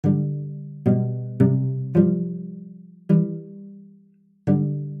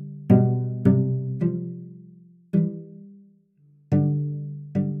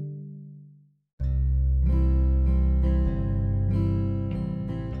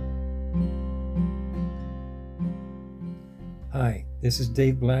Hi, this is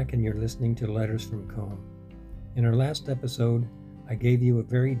Dave Black and you're listening to Letters from Combe. In our last episode, I gave you a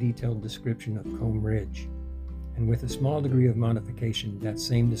very detailed description of Combe Ridge, and with a small degree of modification, that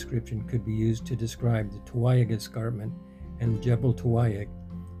same description could be used to describe the Tuwaaiq Escarpment and Jebel Tuwaaiq,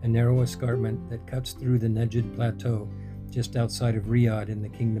 a narrow escarpment that cuts through the Najd Plateau just outside of Riyadh in the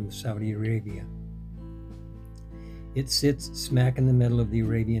Kingdom of Saudi Arabia. It sits smack in the middle of the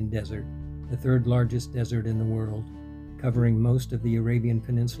Arabian Desert, the third largest desert in the world, covering most of the Arabian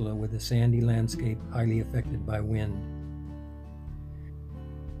Peninsula with a sandy landscape highly affected by wind.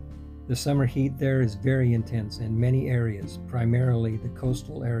 The summer heat there is very intense, and many areas, primarily the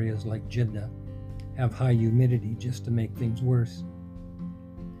coastal areas like Jeddah, have high humidity just to make things worse.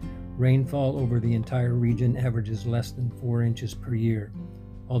 Rainfall over the entire region averages less than 4 inches per year,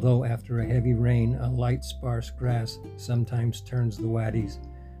 although after a heavy rain, a light sparse grass sometimes turns the wadis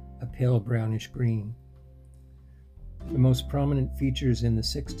a pale brownish green. The most prominent features in the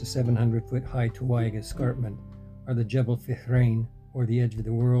 600 to 700 foot high Tuwaaiq Escarpment are the Jebel Fihrain, or the edge of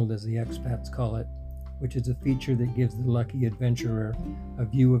the world as the expats call it, which is a feature that gives the lucky adventurer a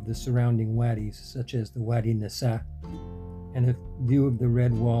view of the surrounding wadis, such as the Wadi Nisa, and a view of the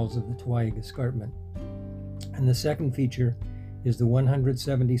red walls of the Tuwaaiq Escarpment. And the second feature is the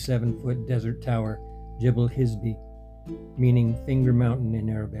 177 foot desert tower Jebel Hizbi, meaning Finger Mountain in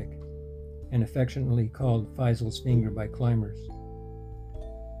Arabic, and affectionately called Faisal's Finger by climbers.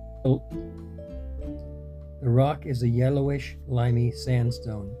 The rock is a yellowish, limey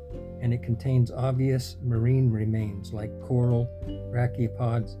sandstone, and it contains obvious marine remains like coral,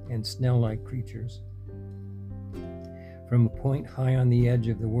 brachiopods, and snail-like creatures. From a point high on the edge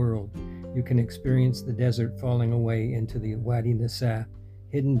of the world, you can experience the desert falling away into the Wadi Nisa,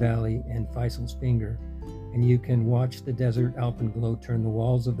 Hidden Valley, and Faisal's Finger, and you can watch the desert alpenglow turn the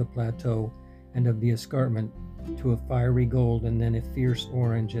walls of the plateau and of the escarpment to a fiery gold and then a fierce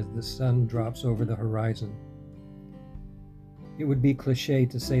orange as the sun drops over the horizon. It would be cliché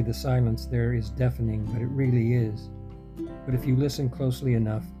to say the silence there is deafening, but it really is. But if you listen closely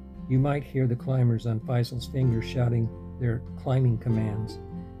enough, you might hear the climbers on Faisal's Finger shouting their climbing commands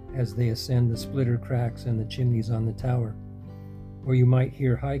as they ascend the splitter cracks and the chimneys on the tower. Or you might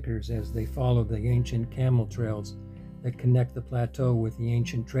hear hikers as they follow the ancient camel trails that connect the plateau with the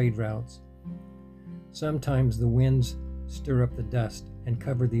ancient trade routes. Sometimes the winds stir up the dust and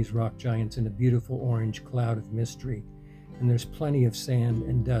cover these rock giants in a beautiful orange cloud of mystery, and there's plenty of sand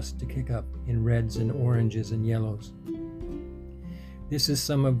and dust to kick up in reds and oranges and yellows. This is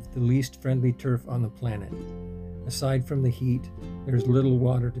some of the least friendly turf on the planet. Aside from the heat, there's little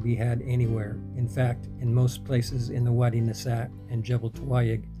water to be had anywhere. In fact, in most places in the Wadi Nisa and Jebel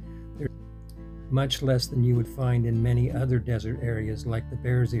Tuwaaiq, there's much less than you would find in many other desert areas like the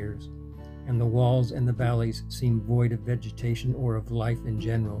Bear's Ears, and the walls and the valleys seem void of vegetation or of life in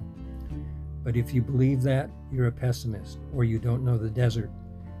general. But if you believe that, you're a pessimist, or you don't know the desert,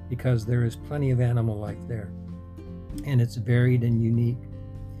 because there is plenty of animal life there, and it's varied and unique.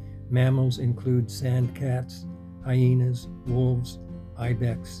 Mammals include sand cats, hyenas, wolves,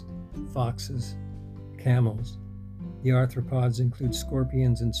 ibex, foxes, camels. The arthropods include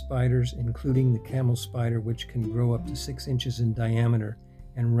scorpions and spiders, including the camel spider, which can grow up to 6 inches in diameter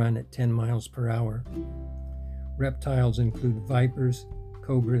and run at 10 miles per hour. Reptiles include vipers,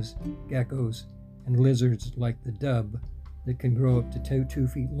 cobras, geckos, and lizards like the dub that can grow up to 2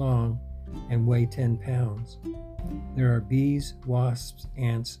 feet long and weigh 10 pounds. There are bees, wasps,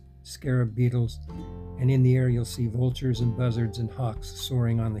 ants, scarab beetles, and in the air you'll see vultures and buzzards and hawks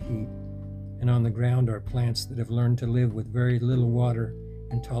soaring on the heat. And on the ground are plants that have learned to live with very little water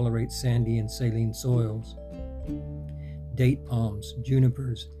and tolerate sandy and saline soils. Date palms,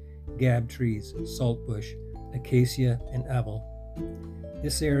 junipers, gab trees, saltbush, acacia, and apple.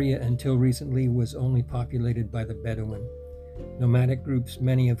 This area until recently was only populated by the Bedouin, nomadic groups,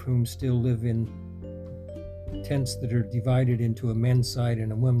 many of whom still live in tents that are divided into a men's side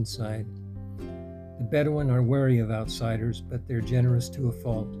and a women's side. The Bedouin are wary of outsiders, but they're generous to a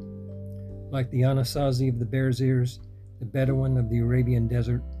fault. Like the Anasazi of the Bear's Ears, the Bedouin of the Arabian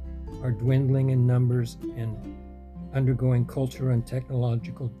Desert are dwindling in numbers and undergoing cultural and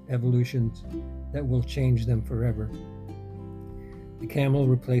technological evolutions that will change them forever. The camel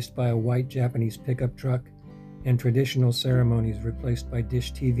replaced by a white Japanese pickup truck, and traditional ceremonies replaced by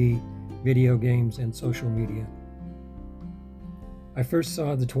dish TV, video games, and social media. I first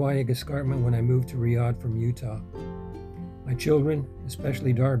saw the Tuwaaiq Escarpment when I moved to Riyadh from Utah. My children,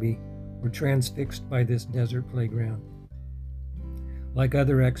 especially Darby, were transfixed by this desert playground. Like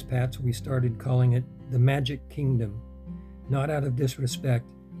other expats, we started calling it the Magic Kingdom, not out of disrespect,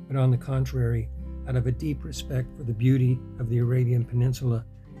 but on the contrary, out of a deep respect for the beauty of the Arabian Peninsula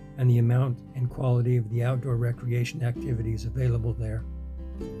and the amount and quality of the outdoor recreation activities available there.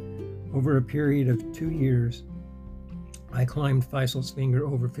 Over a period of 2 years, I climbed Faisal's Finger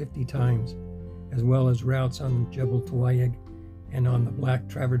over 50 times, as well as routes on Jebel Tuwaaiq and on the black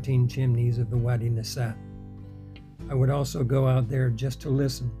travertine chimneys of the Wadi Nisa. I would also go out there just to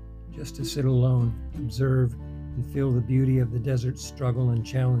listen, just to sit alone, observe, and feel the beauty of the desert's struggle and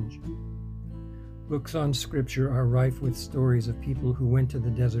challenge. Books on scripture are rife with stories of people who went to the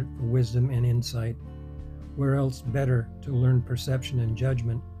desert for wisdom and insight. Where else better to learn perception and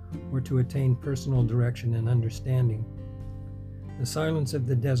judgment, or to attain personal direction and understanding? The silence of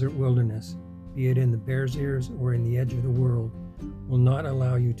the desert wilderness, be it in the Bear's Ears or in the edge of the world, will not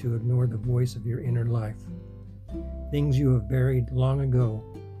allow you to ignore the voice of your inner life. Things you have buried long ago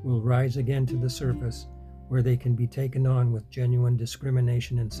will rise again to the surface, where they can be taken on with genuine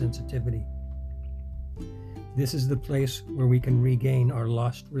discrimination and sensitivity. This is the place where we can regain our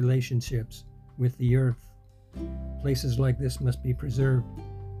lost relationships with the earth. Places like this must be preserved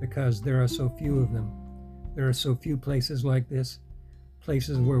because there are so few of them. There are so few places like this,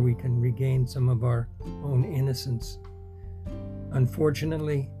 places where we can regain some of our own innocence.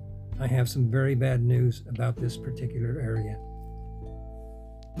 Unfortunately, I have some very bad news about this particular area.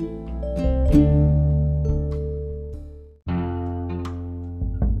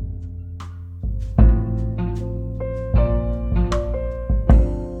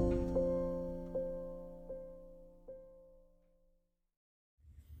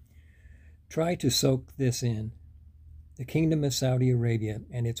 Try to soak this in. The Kingdom of Saudi Arabia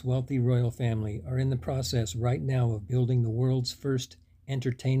and its wealthy royal family are in the process right now of building the world's first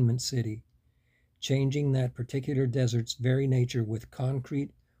entertainment city, changing that particular desert's very nature with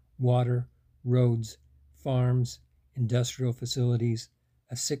concrete, water, roads, farms, industrial facilities,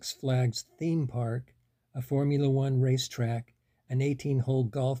 a Six Flags theme park, a Formula One racetrack, an 18-hole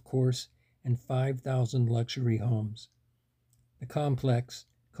golf course, and 5,000 luxury homes. The complex,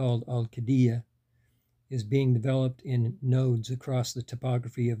 called AlQiddiya, is being developed in nodes across the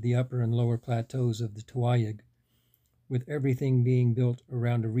topography of the upper and lower plateaus of the Tuwaaiq, with everything being built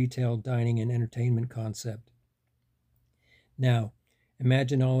around a retail, dining, and entertainment concept. Now,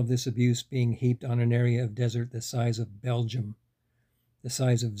 imagine all of this abuse being heaped on an area of desert the size of Belgium, the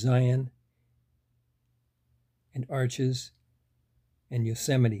size of Zion and Arches and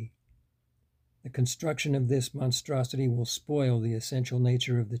Yosemite. The construction of this monstrosity will spoil the essential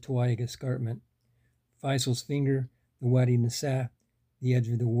nature of the Tuwaaiq Escarpment. Faisal's Finger, the Wadi Nisa, the edge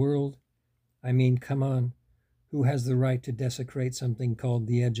of the world. I mean, come on, who has the right to desecrate something called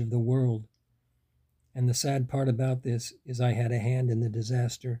the edge of the world? And the sad part about this is I had a hand in the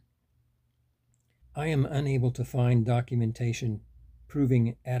disaster. I am unable to find documentation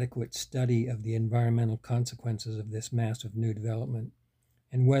proving adequate study of the environmental consequences of this massive new development,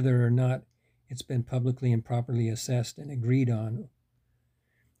 and whether or not it's been publicly and properly assessed and agreed on.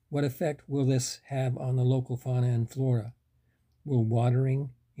 What effect will this have on the local fauna and flora? Will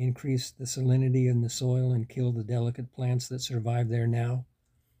watering increase the salinity in the soil and kill the delicate plants that survive there now?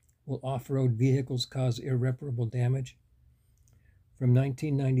 Will off-road vehicles cause irreparable damage? From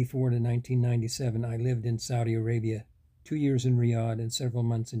 1994 to 1997, I lived in Saudi Arabia, 2 years in Riyadh and several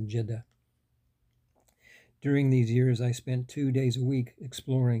months in Jeddah. During these years, I spent 2 days a week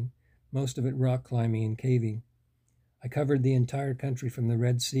exploring, most of it rock climbing and caving. I covered the entire country from the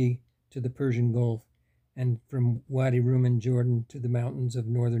Red Sea to the Persian Gulf, and from Wadi Rum in Jordan to the mountains of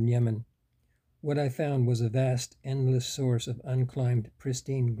northern Yemen. What I found was a vast, endless source of unclimbed,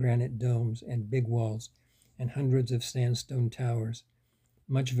 pristine granite domes and big walls, and hundreds of sandstone towers,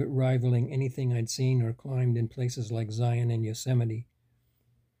 much of it rivaling anything I'd seen or climbed in places like Zion and Yosemite.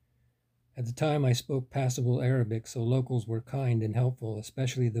 At the time, I spoke passable Arabic, so locals were kind and helpful,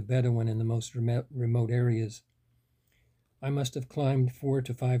 especially the Bedouin in the most remote areas. I must have climbed 400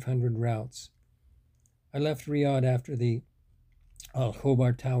 to 500 routes. I left Riyadh after the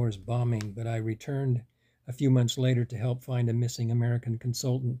Al-Khobar Towers bombing, but I returned a few months later to help find a missing American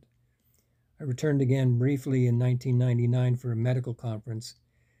consultant. I returned again briefly in 1999 for a medical conference,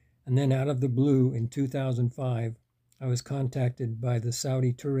 and then out of the blue in 2005, I was contacted by the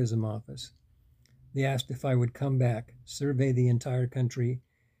Saudi Tourism Office. They asked if I would come back, survey the entire country,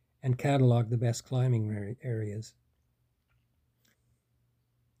 and catalog the best climbing areas.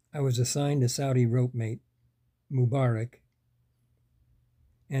 I was assigned a Saudi rope mate, Mubarak,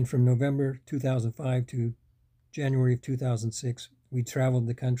 and from November 2005 to January of 2006, we traveled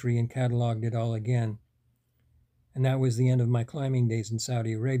the country and cataloged it all again. And that was the end of my climbing days in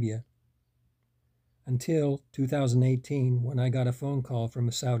Saudi Arabia. Until 2018, when I got a phone call from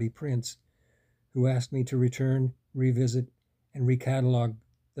a Saudi prince who asked me to return, revisit, and recatalog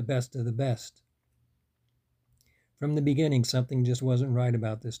the best of the best. From the beginning, something just wasn't right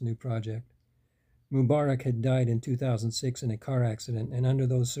about this new project. Mubarak had died in 2006 in a car accident, and under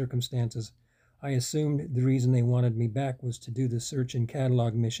those circumstances, I assumed the reason they wanted me back was to do the search and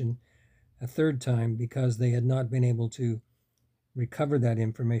catalog mission a third time because they had not been able to recover that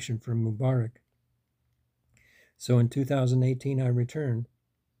information from Mubarak. So in 2018, I returned.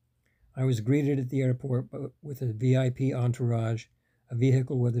 I was greeted at the airport with a VIP entourage, a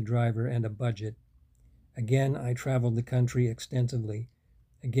vehicle with a driver, and a budget. Again, I traveled the country extensively.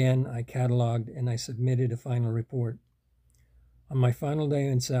 Again, I cataloged and I submitted a final report. On my final day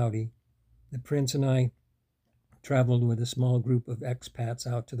in Saudi, the Prince and I traveled with a small group of expats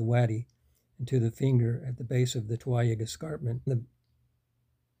out to the Wadi and to the finger at the base of the Tuwaaiq Escarpment.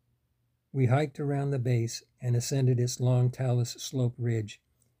 We hiked around the base and ascended its long talus slope ridge,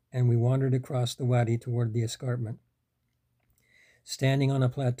 and we wandered across the Wadi toward the escarpment. Standing on a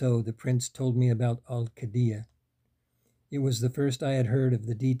plateau, the Prince told me about AlQiddiya. It was the first I had heard of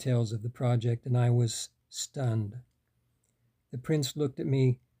the details of the project, and I was stunned. The Prince looked at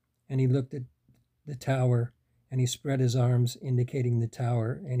me, and he looked at the tower, and he spread his arms, indicating the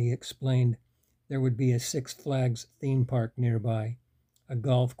tower, and he explained there would be a Six Flags theme park nearby, a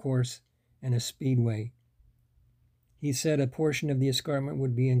golf course, and a speedway. He said a portion of the escarpment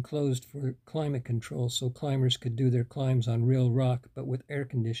would be enclosed for climate control so climbers could do their climbs on real rock, but with air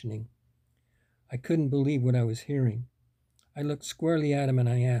conditioning. I couldn't believe what I was hearing. I looked squarely at him and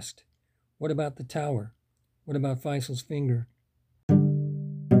I asked, "What about the tower? What about Faisal's finger?"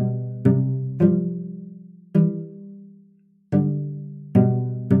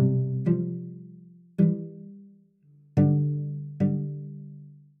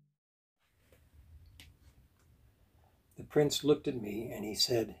 The Prince looked at me and he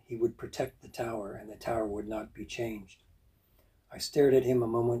said he would protect the tower and the tower would not be changed. I stared at him a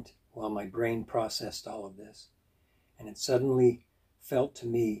moment while my brain processed all of this, and it suddenly felt to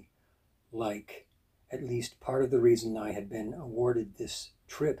me like at least part of the reason I had been awarded this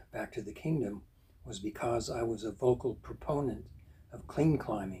trip back to the kingdom was because I was a vocal proponent of clean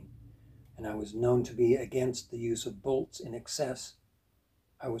climbing, and I was known to be against the use of bolts in excess.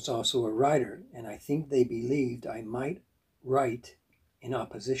 I was also a writer, and I think they believed I might write in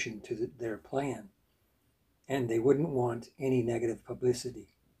opposition to their plan, and they wouldn't want any negative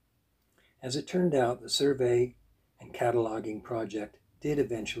publicity. As it turned out, the survey and cataloging project did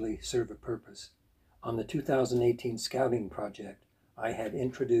eventually serve a purpose. On the 2018 scouting project, I had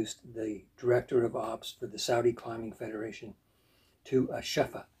introduced the director of ops for the Saudi Climbing Federation to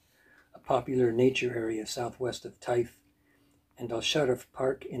Ashafa, a popular nature area southwest of Taif, and Al-Sharaf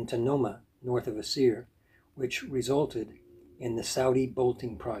Park in Tanoma, north of Asir, which resulted in the Saudi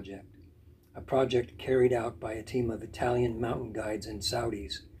Bolting Project, a project carried out by a team of Italian mountain guides and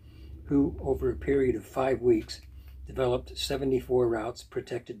Saudis, who, over a period of 5 weeks, developed 74 routes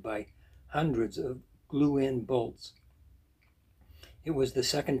protected by hundreds of glue-in bolts. It was the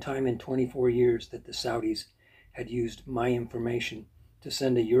second time in 24 years that the Saudis had used my information to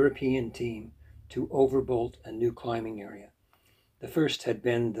send a European team to overbolt a new climbing area. The first had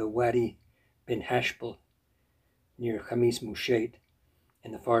been the Wadi bin Hashbal near Khamis Musheit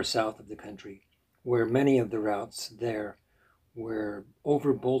in the far south of the country, where many of the routes there were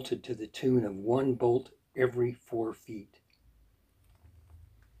overbolted to the tune of 1 bolt every 4 feet.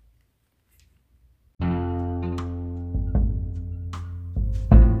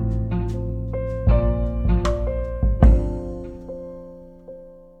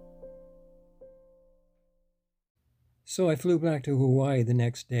 So I flew back to Hawaii the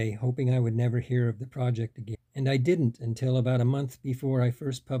next day, hoping I would never hear of the project again. And I didn't until about a month before I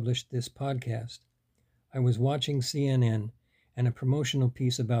first published this podcast. I was watching CNN, and a promotional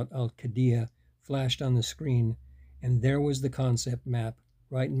piece about AlQiddiya flashed on the screen, and there was the concept map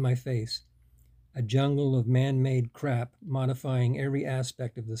right in my face. A jungle of man-made crap modifying every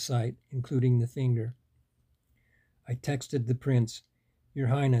aspect of the site, including the finger. I texted the Prince, "Your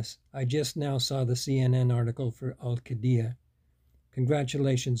Highness, I just now saw the CNN article for AlQiddiya.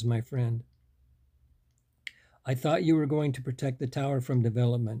 Congratulations, my friend. I thought you were going to protect the tower from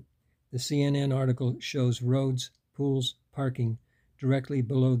development. The CNN article shows roads, pools, parking directly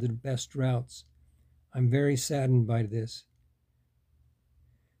below the best routes. I'm very saddened by this."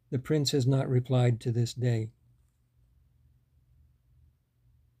 The Prince has not replied to this day.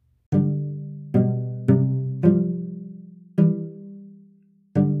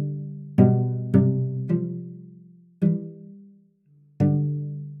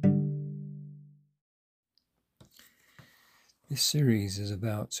 This series is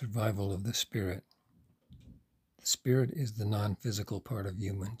about survival of the spirit. The spirit is the non-physical part of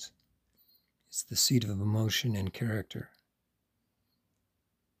humans. It's the seat of emotion and character.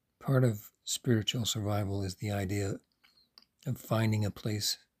 Part of spiritual survival is the idea of finding a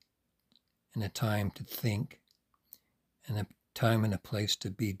place and a time to think, and a time and a place to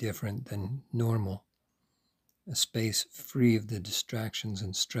be different than normal, a space free of the distractions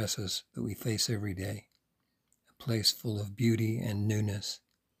and stresses that we face every day, a place full of beauty and newness.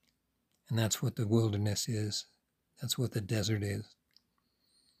 And that's what the wilderness is. That's what the desert is.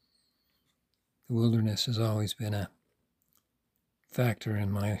 The wilderness has always been a factor in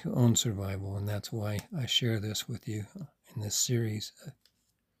my own survival, and that's why I share this with you in this series.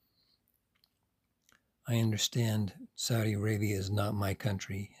 I understand Saudi Arabia is not my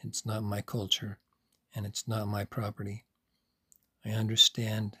country, it's not my culture, and it's not my property. I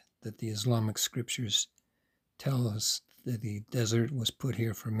understand that the Islamic scriptures tell us that the desert was put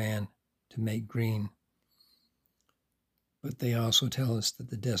here for man to make green. But they also tell us that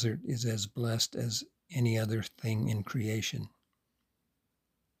the desert is as blessed as any other thing in creation.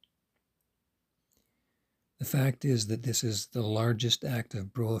 The fact is that this is the largest act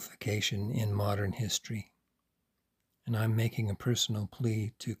of Bro-ification in modern history. And I'm making a personal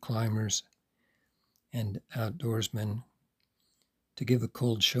plea to climbers and outdoorsmen to give a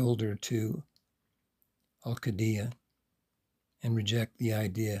cold shoulder to AlQiddiya and reject the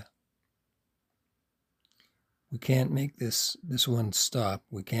idea. We can't make this one stop.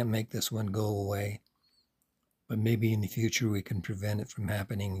 We can't make this one go away. But maybe in the future we can prevent it from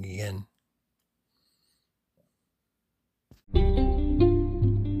happening again.